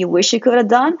and you wish you could have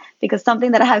done. Because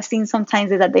something that I have seen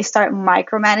sometimes is that they start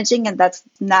micromanaging, and that's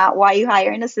not why you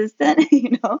hire an assistant.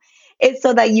 It's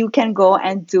so that you can go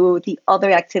and do the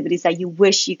other activities that you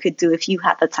wish you could do if you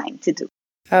had the time to do.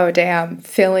 Oh, damn.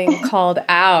 Feeling called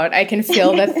out. I can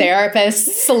feel the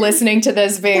therapists listening to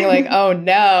this being like, oh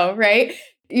no, right?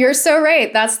 You're so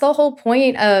right. That's the whole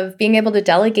point of being able to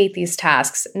delegate these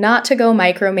tasks, not to go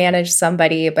micromanage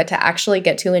somebody, but to actually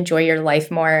get to enjoy your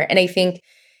life more. And I think,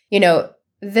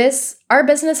 our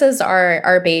businesses are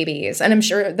our babies. And I'm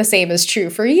sure the same is true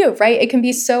for you, right? It can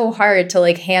be so hard to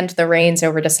like hand the reins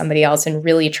over to somebody else and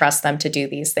really trust them to do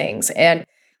these things. And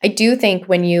I do think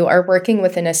when you are working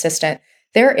with an assistant,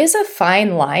 there is a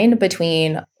fine line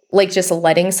between like just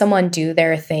letting someone do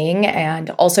their thing and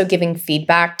also giving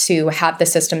feedback to have the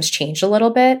systems change a little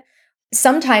bit.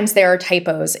 Sometimes there are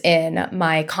typos in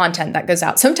my content that goes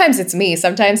out. Sometimes it's me.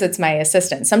 Sometimes it's my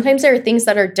assistant. Sometimes there are things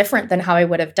that are different than how I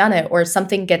would have done it, or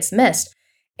something gets missed.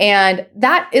 And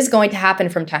that is going to happen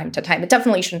from time to time. It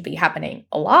definitely shouldn't be happening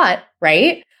a lot,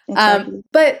 right? Exactly.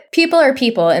 But people are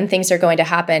people and things are going to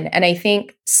happen. And I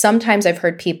think sometimes I've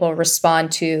heard people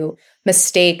respond to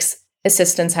mistakes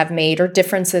assistants have made or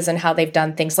differences in how they've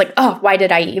done things like, oh, why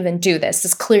did I even do this?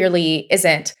 This clearly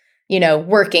isn't,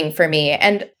 working for me.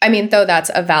 And I mean, though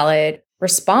that's a valid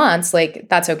response, like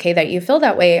that's okay that you feel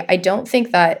that way. I don't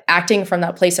think that acting from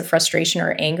that place of frustration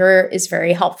or anger is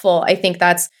very helpful. I think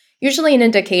that's usually an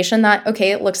indication that,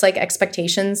 okay, it looks like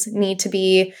expectations need to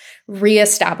be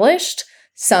reestablished.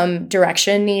 Some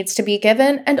direction needs to be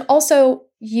given. And also,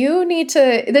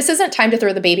 this isn't time to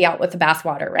throw the baby out with the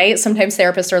bathwater, right? Sometimes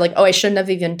therapists are like, oh, I shouldn't have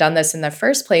even done this in the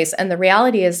first place. And the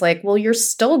reality is like, well, you're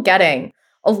still getting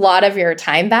a lot of your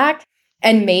time back.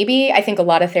 And maybe I think a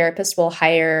lot of therapists will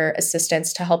hire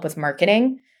assistants to help with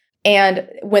marketing. And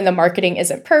when the marketing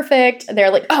isn't perfect,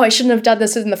 they're like, oh, I shouldn't have done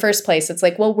this in the first place. It's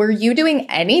like, well, were you doing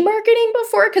any marketing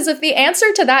before? Because if the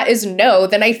answer to that is no,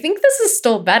 then I think this is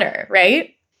still better,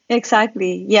 right?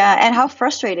 Exactly. Yeah. And how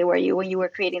frustrated were you when you were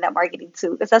creating that marketing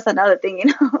too? Because that's another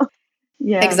thing,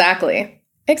 Yeah. Exactly.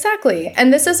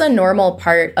 And this is a normal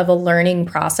part of a learning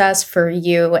process for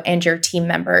you and your team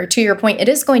member. To your point, it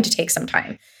is going to take some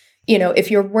time. If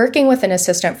you're working with an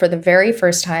assistant for the very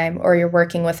first time or you're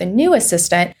working with a new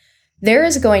assistant, there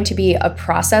is going to be a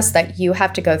process that you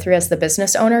have to go through as the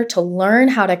business owner to learn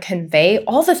how to convey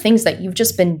all the things that you've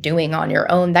just been doing on your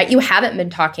own, that you haven't been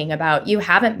talking about, you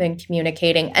haven't been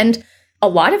communicating, and a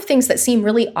lot of things that seem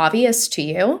really obvious to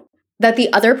you that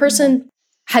the other person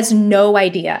has no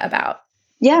idea about.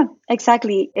 Yeah,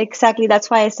 exactly. That's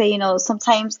why I say,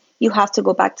 sometimes you have to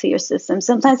go back to your system.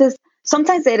 Sometimes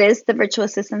it is the virtual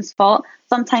assistant's fault.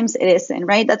 Sometimes it isn't,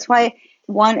 right? That's why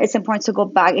it's important to go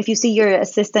back. If you see your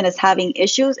assistant is having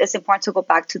issues, it's important to go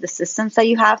back to the systems that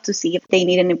you have to see if they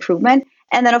need an improvement.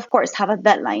 And then, of course, have a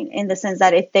deadline in the sense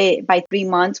that if they, by 3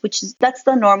 months, that's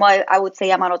the normal, I would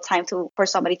say, amount of time for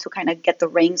somebody to kind of get the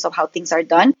reins of how things are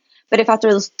done. But if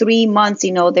after those 3 months,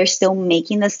 they're still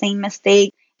making the same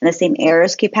mistake and the same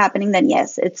errors keep happening, then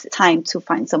yes, it's time to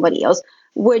find somebody else.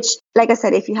 Which, like I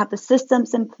said, if you have the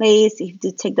systems in place, if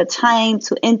you take the time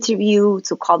to interview,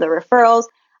 to call the referrals,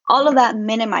 all of that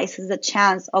minimizes the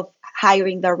chance of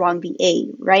hiring the wrong VA,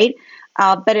 right?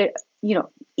 But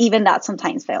even that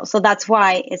sometimes fails. So that's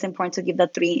why it's important to give the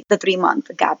 3 month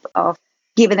gap of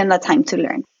giving them the time to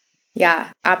learn.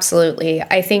 Yeah, absolutely.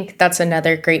 I think that's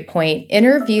another great point.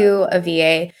 Interview a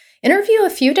VA. Interview a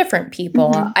few different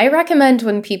people. Mm-hmm. I recommend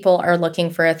when people are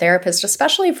looking for a therapist,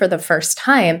 especially for the first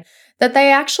time, that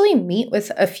they actually meet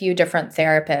with a few different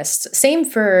therapists. Same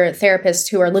for therapists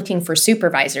who are looking for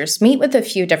supervisors. Meet with a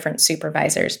few different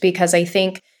supervisors, because I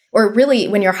think, or really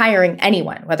when you're hiring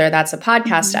anyone, whether that's a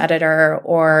podcast editor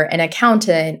or an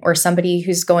accountant or somebody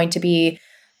who's going to be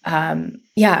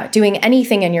doing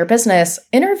anything in your business,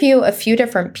 interview a few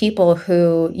different people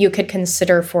who you could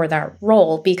consider for that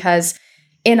role, because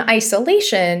in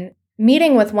isolation,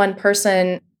 meeting with one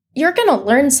person, you're going to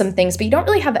learn some things, but you don't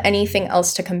really have anything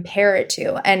else to compare it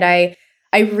to. And I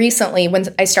recently, when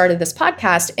I started this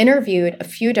podcast, interviewed a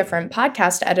few different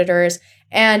podcast editors.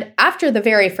 And after the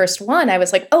very first one, I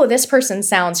was like, oh, this person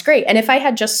sounds great. And if I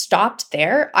had just stopped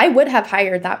there, I would have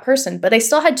hired that person. But I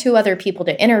still had 2 other people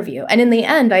to interview. And in the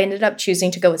end, I ended up choosing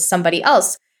to go with somebody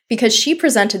else because she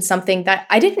presented something that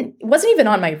wasn't even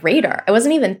on my radar. I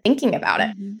wasn't even thinking about it.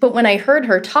 Mm-hmm. But when I heard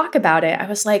her talk about it, I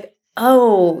was like,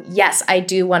 oh, yes, I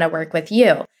do want to work with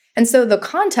you. And so the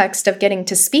context of getting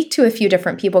to speak to a few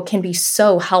different people can be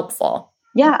so helpful.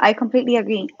 Yeah, I completely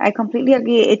agree.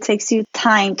 It takes you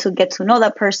time to get to know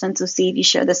that person, to see if you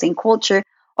share the same culture.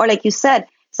 Or like you said,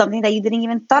 something that you didn't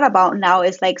even thought about now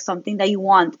is like something that you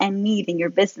want and need in your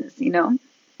business,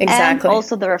 Exactly. And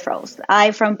also the referrals.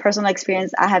 From personal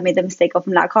experience, I have made the mistake of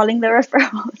not calling the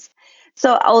referrals.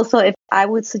 So also, if I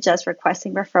would suggest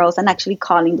requesting referrals and actually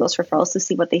calling those referrals to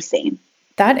see what they say.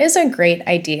 That is a great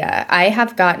idea. I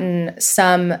have gotten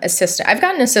I've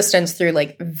gotten assistance through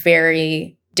like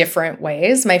very different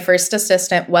ways. My first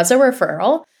assistant was a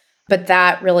referral, but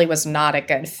that really was not a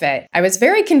good fit. I was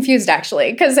very confused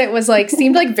actually, because it was like,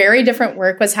 seemed like very different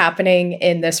work was happening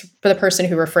for the person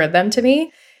who referred them to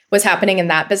me was happening in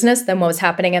that business than what was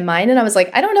happening in mine. And I was like,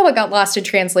 I don't know what got lost in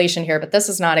translation here, but this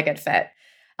is not a good fit.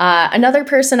 Another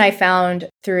person I found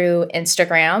through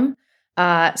Instagram,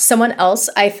 someone else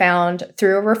I found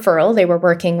through a referral. They were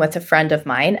working with a friend of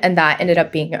mine, and that ended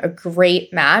up being a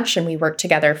great match. And we worked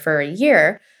together for a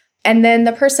year. And then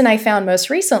the person I found most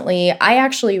recently, I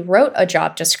actually wrote a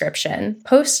job description,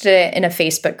 posted it in a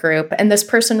Facebook group, and this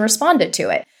person responded to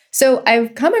it. So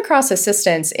I've come across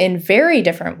assistance in very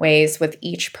different ways with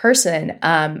each person.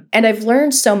 And I've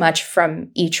learned so much from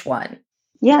each one.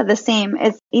 Yeah, the same.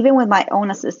 It's even with my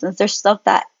own assistants, there's stuff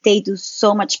that they do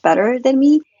so much better than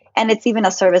me. And it's even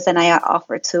a service that I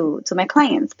offer to my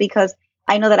clients, because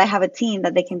I know that I have a team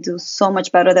that they can do so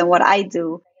much better than what I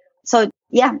do. So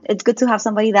yeah, it's good to have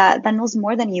somebody that knows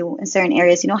more than you in certain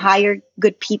areas, hire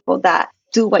good people that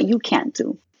do what you can't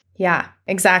do. Yeah,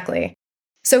 exactly.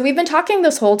 So we've been talking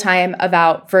this whole time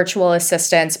about virtual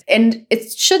assistants, and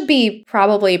it should be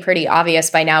probably pretty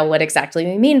obvious by now what exactly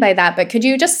we mean by that. But could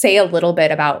you just say a little bit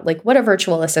about like what a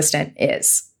virtual assistant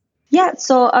is? Yeah,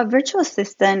 so a virtual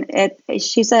assistant,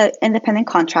 she's an independent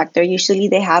contractor. Usually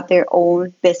they have their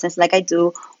own business like I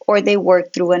do, or they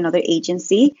work through another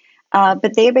agency.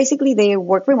 But they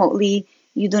work remotely.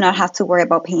 You do not have to worry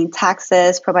about paying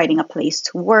taxes, providing a place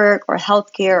to work, or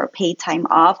healthcare, or paid time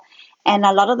off. And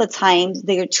a lot of the times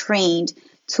they are trained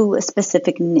to a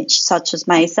specific niche, such as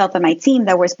myself and my team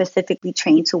that were specifically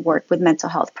trained to work with mental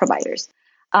health providers.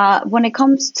 When it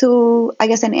comes to, I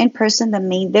guess, an in-person, the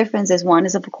main difference is one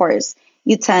is, of course,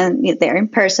 they're in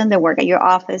person, they work at your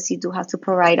office. You do have to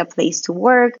provide a place to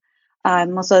work.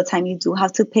 Most of the time you do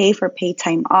have to pay for paid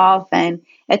time off, and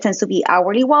it tends to be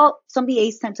hourly. Well, some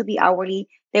VAs tend to be hourly.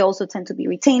 They also tend to be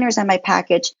retainers in my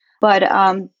package, but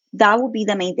that will be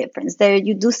the main difference. There,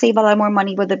 you do save a lot more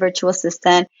money with the virtual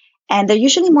assistant, and they're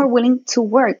usually more willing to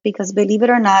work because, believe it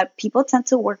or not, people tend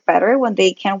to work better when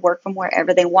they can work from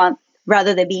wherever they want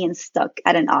rather than being stuck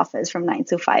at an office from 9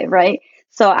 to 5, right?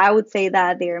 So I would say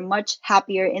that they're much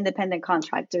happier independent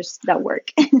contractors that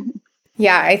work.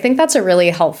 Yeah, I think that's a really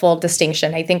helpful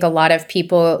distinction. I think a lot of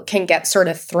people can get sort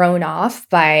of thrown off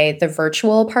by the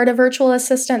virtual part of virtual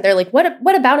assistant. They're like,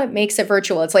 what about it makes it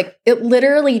virtual? It's like, it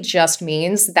literally just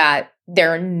means that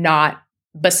they're not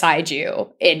beside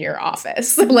you in your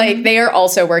office. Like they are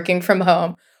also working from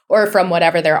home or from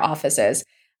whatever their office is.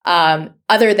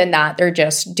 Other than that, they're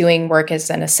just doing work as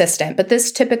an assistant. But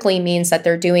this typically means that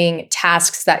they're doing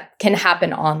tasks that can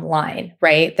happen online,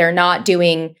 right? They're not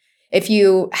doing, if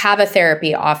you have a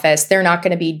therapy office, they're not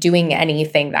going to be doing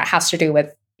anything that has to do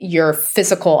with your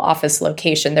physical office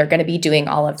location. They're going to be doing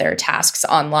all of their tasks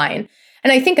online.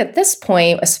 And I think at this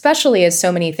point, especially as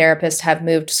so many therapists have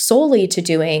moved solely to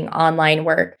doing online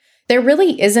work, there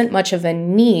really isn't much of a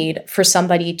need for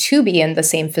somebody to be in the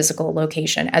same physical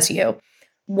location as you.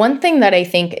 One thing that I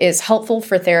think is helpful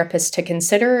for therapists to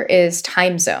consider is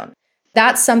time zone.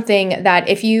 That's something that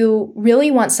if you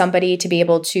really want somebody to be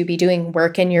able to be doing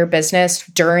work in your business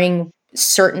during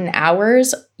certain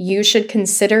hours, you should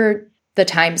consider the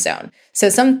time zone. So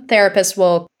some therapists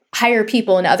will hire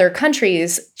people in other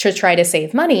countries to try to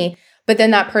save money, but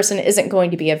then that person isn't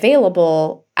going to be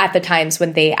available at the times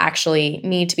when they actually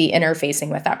need to be interfacing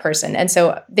with that person. And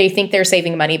so they think they're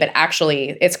saving money, but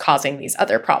actually it's causing these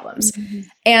other problems. Mm-hmm.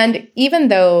 And even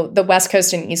though the West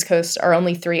Coast and East Coast are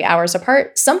only 3 hours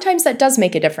apart, sometimes that does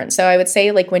make a difference. So I would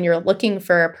say, like, when you're looking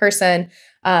for a person,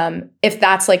 if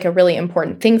that's like a really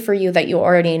important thing for you that you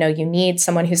already know you need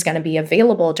someone who's going to be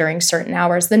available during certain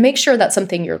hours, then make sure that's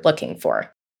something you're looking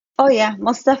for. Oh yeah,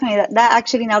 most definitely. That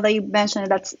actually, now that you mentioned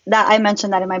it, I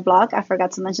mentioned that in my blog. I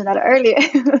forgot to mention that earlier.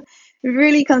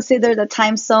 Really consider the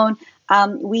time zone.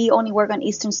 We only work on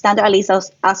Eastern Standard, at least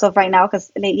as of right now,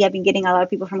 because lately I've been getting a lot of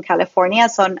people from California.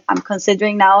 So I'm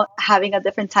considering now having a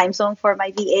different time zone for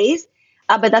my VAs.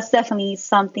 But that's definitely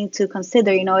something to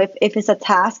consider. You know, if it's a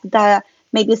task that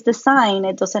maybe it's designed,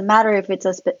 it doesn't matter if it's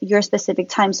your specific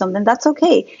time zone, then that's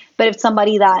okay. But if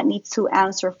somebody that needs to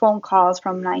answer phone calls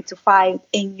from 9 to 5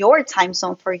 in your time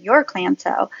zone for your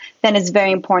clientele, then it's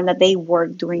very important that they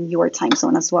work during your time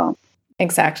zone as well.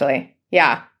 Exactly.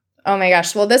 Yeah. Oh my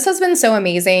gosh. Well, this has been so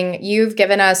amazing. You've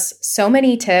given us so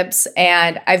many tips,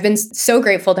 and I've been so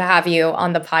grateful to have you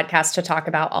on the podcast to talk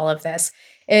about all of this.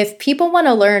 If people want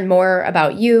to learn more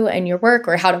about you and your work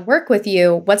or how to work with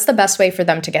you, what's the best way for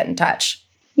them to get in touch?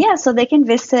 Yeah, so they can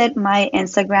visit my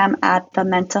Instagram at the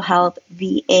Mental Health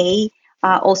VA,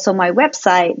 also my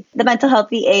website,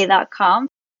 thementalhealthva.com.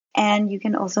 And you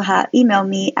can also email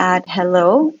me at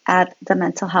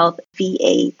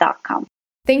hello@thementalhealthva.com.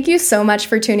 Thank you so much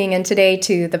for tuning in today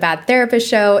to The Bad Therapist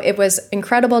Show. It was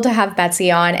incredible to have Betsy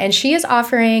on, and she is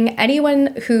offering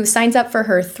anyone who signs up for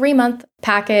her 3-month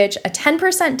package a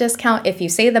 10% discount if you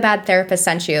say The Bad Therapist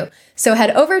sent you. So head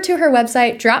over to her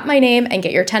website, drop my name, and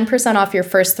get your 10% off your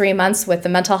first 3 months with the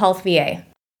Mental Health VA.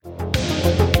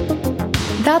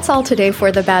 That's all today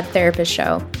for The Bad Therapist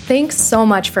Show. Thanks so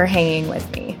much for hanging with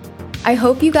me. I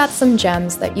hope you got some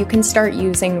gems that you can start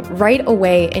using right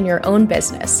away in your own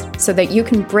business so that you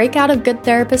can break out of good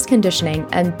therapist conditioning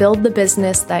and build the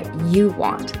business that you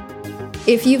want.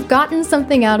 If you've gotten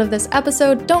something out of this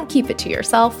episode, don't keep it to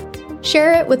yourself.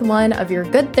 Share it with one of your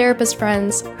good therapist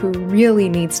friends who really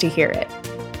needs to hear it.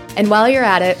 And while you're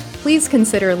at it, please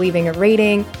consider leaving a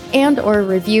rating and/or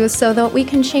review so that we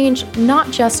can change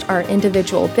not just our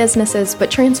individual businesses,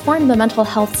 but transform the mental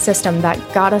health system that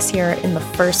got us here in the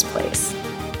first place.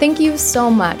 Thank you so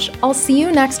much. I'll see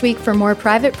you next week for more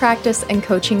private practice and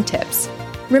coaching tips.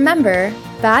 Remember,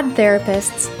 bad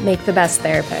therapists make the best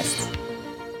therapists.